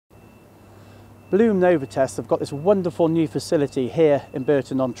Blum Novatest have got this wonderful new facility here in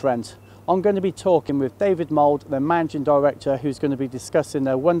Burton-on-Trent. I'm going to be talking with David Mould, their Managing Director, who's going to be discussing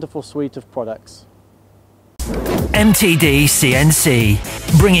their wonderful suite of products. MTDCNC,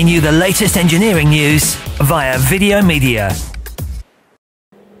 bringing you the latest engineering news via video media.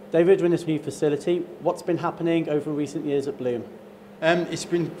 David, we're in this new facility. What's been happening over recent years at Blum? It's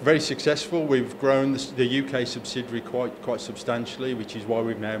been very successful. We've grown the UK subsidiary quite substantially, which is why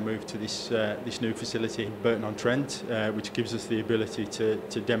we've now moved to this new facility in Burton-on-Trent, which gives us the ability to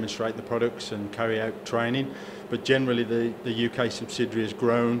demonstrate the products and carry out training. But generally, the UK subsidiary has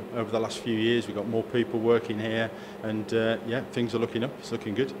grown over the last few years. We've got more people working here, and yeah, things are looking up. It's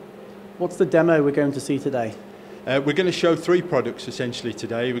looking good. What's the demo we're going to see today? We're going to show three products essentially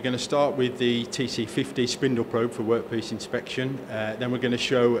today. We're going to start with the TC50 spindle probe for workpiece inspection. Then we're going to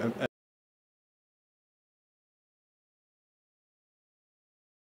show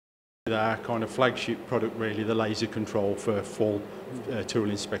our kind of flagship product, really, the laser control for full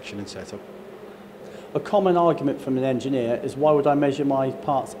tool inspection and setup. A common argument from an engineer is, why would I measure my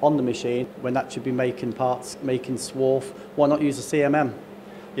parts on the machine when that should be making parts, making swarf? Why not use a CMM?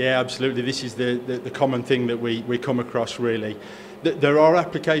 Yeah, absolutely. This is the common thing that we come across, really. There are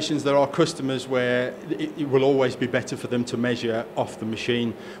applications, there are customers where it will always be better for them to measure off the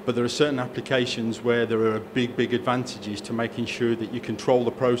machine, but there are certain applications where there are big advantages to making sure that you control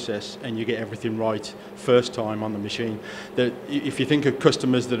the process and you get everything right first time on the machine. If you think of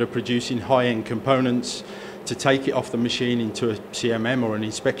customers that are producing high-end components, to take it off the machine into a CMM or an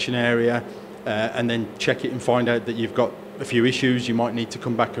inspection area and then check it and find out that you've got a few issues, you might need to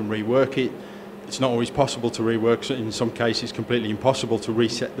come back and rework it. It's not always possible to rework, so in some cases completely impossible to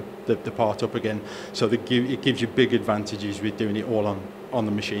reset the part up again. So it gives you big advantages with doing it all on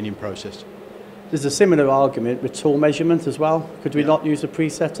the machining process. There's a similar argument with tool measurement as well. Could we not use a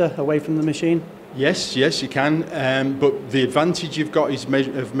presetter away from the machine? Yes, you can, but the advantage you've got is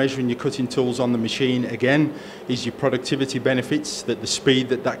of measuring your cutting tools on the machine, again, is your productivity benefits, that the speed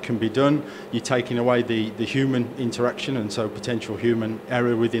that can be done. You're taking away the human interaction and so potential human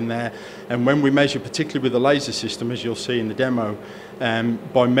error within there. And when we measure, particularly with the laser system, as you'll see in the demo,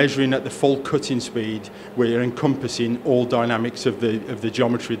 by measuring at the full cutting speed, we're encompassing all dynamics of the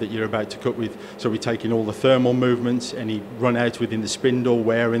geometry that you're about to cut with. So we're taking all the thermal movements, any run out within the spindle,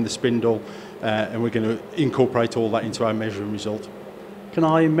 wear in the spindle, and we're going to incorporate all that into our measuring result. Can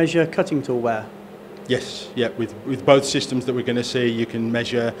I measure cutting tool wear? Yes, yeah. With both systems that we're going to see, you can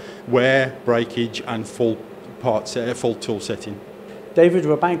measure wear, breakage, and full tool setting. David,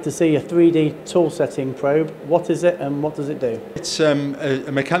 we're about to see a 3D tool setting probe. What is it and what does it do? It's a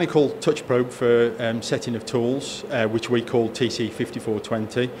mechanical touch probe for setting of tools, which we call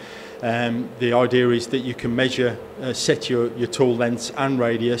TC5420. The idea is that you can measure, set your tool lengths and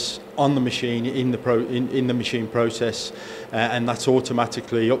radius on the machine in the machine process, and that's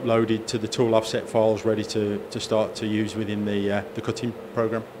automatically uploaded to the tool offset files ready to start to use within the cutting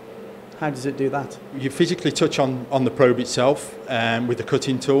program. How does it do that? You physically touch on the probe itself with the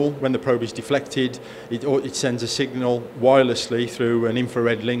cutting tool. When the probe is deflected, it sends a signal wirelessly through an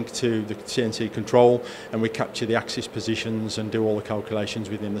infrared link to the CNC control, and we capture the axis positions and do all the calculations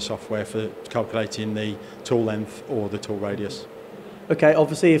within the software for calculating the tool length or the tool radius. Okay,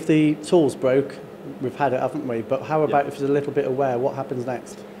 obviously if the tool's broke, we've had it, haven't we? But how about if there's a little bit of wear, what happens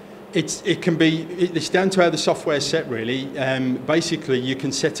next? It's down to how the software is set, really. Basically, you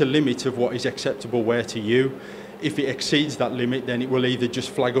can set a limit of what is acceptable wear to you. If it exceeds that limit, then it will either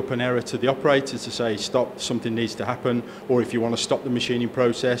just flag up an error to the operator to say stop, something needs to happen, or if you want to stop the machining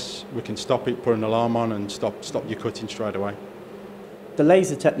process, we can stop it, put an alarm on, and stop your cutting straight away. The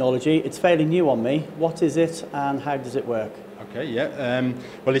laser technology, it's fairly new on me. What is it and how does it work? Okay, yeah.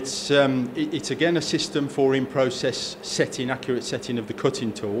 Well, it's again a system for in-process setting, accurate setting of the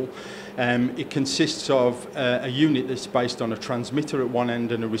cutting tool. It consists of a unit that's based on a transmitter at one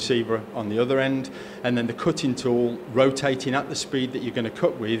end and a receiver on the other end, and then the cutting tool rotating at the speed that you're going to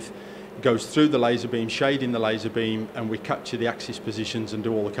cut with goes through the laser beam, shading the laser beam, and we capture the axis positions and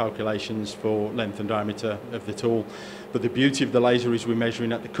do all the calculations for length and diameter of the tool. But the beauty of the laser is we're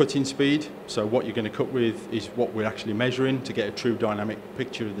measuring at the cutting speed, so what you're going to cut with is what we're actually measuring to get a true dynamic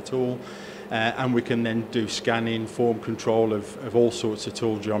picture of the tool. And we can then do scanning, form control of all sorts of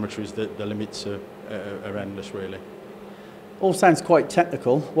tool geometries. The limits are endless, really. All sounds quite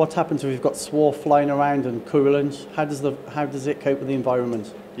technical. What happens if we've got swarf flying around and coolant? How does it cope with the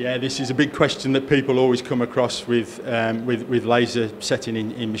environment? Yeah, this is a big question that people always come across with laser setting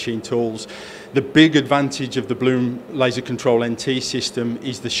in machine tools. The big advantage of the Blum Laser Control NT system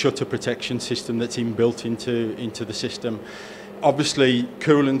is the shutter protection system that's inbuilt into the system. Obviously,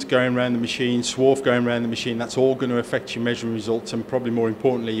 coolant going around the machine, swarf going around the machine, that's all going to affect your measuring results, and probably more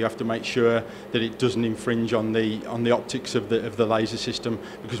importantly, you have to make sure that it doesn't infringe on the optics of the laser system,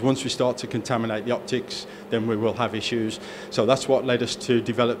 because once we start to contaminate the optics, then we will have issues. So that's what led us to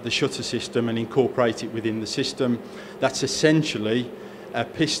develop the shutter system and incorporate it within the system. That's essentially a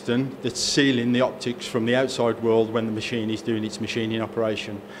piston that's sealing the optics from the outside world when the machine is doing its machining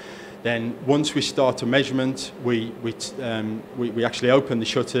operation. Then once we start a measurement, we actually open the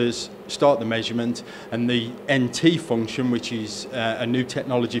shutters, start the measurement, and the NT function, which is a new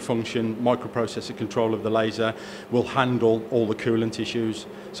technology function, microprocessor control of the laser, will handle all the coolant issues.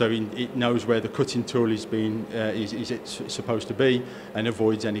 So it knows where the cutting tool is supposed to be and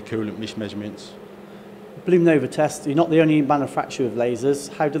avoids any coolant mismeasurements. Blum Test, you're not the only manufacturer of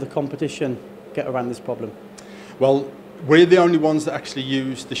lasers. How do the competition get around this problem? Well, we're the only ones that actually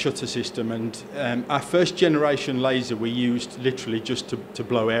use the shutter system, and our first generation laser we used literally just to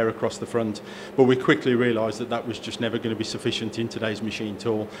blow air across the front, but we quickly realised that that was just never going to be sufficient in today's machine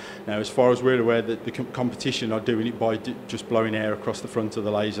tool. Now, as far as we're aware, that the competition are doing it by just blowing air across the front of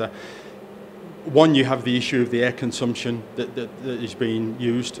the laser. One, you have the issue of the air consumption that is being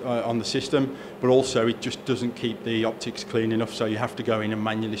used on the system, but also it just doesn't keep the optics clean enough, so you have to go in and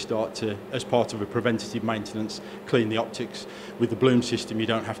manually start to, as part of a preventative maintenance, clean the optics. With the Blum system, you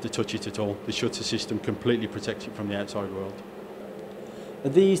don't have to touch it at all. The shutter system completely protects it from the outside world. Are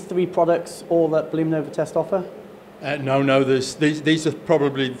these three products all that Blum Test offer? No, these are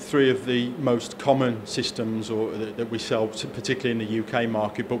probably three of the most common systems that we sell, particularly in the UK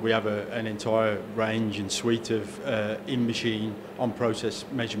market, but we have an entire range and suite of in-machine, on-process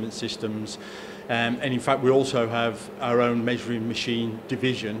measurement systems. And in fact, we also have our own measuring machine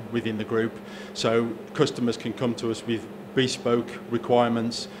division within the group, so customers can come to us with bespoke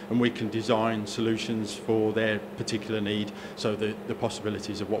requirements and we can design solutions for their particular need. So the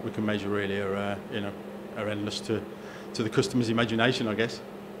possibilities of what we can measure really are endless to the customer's imagination, I guess.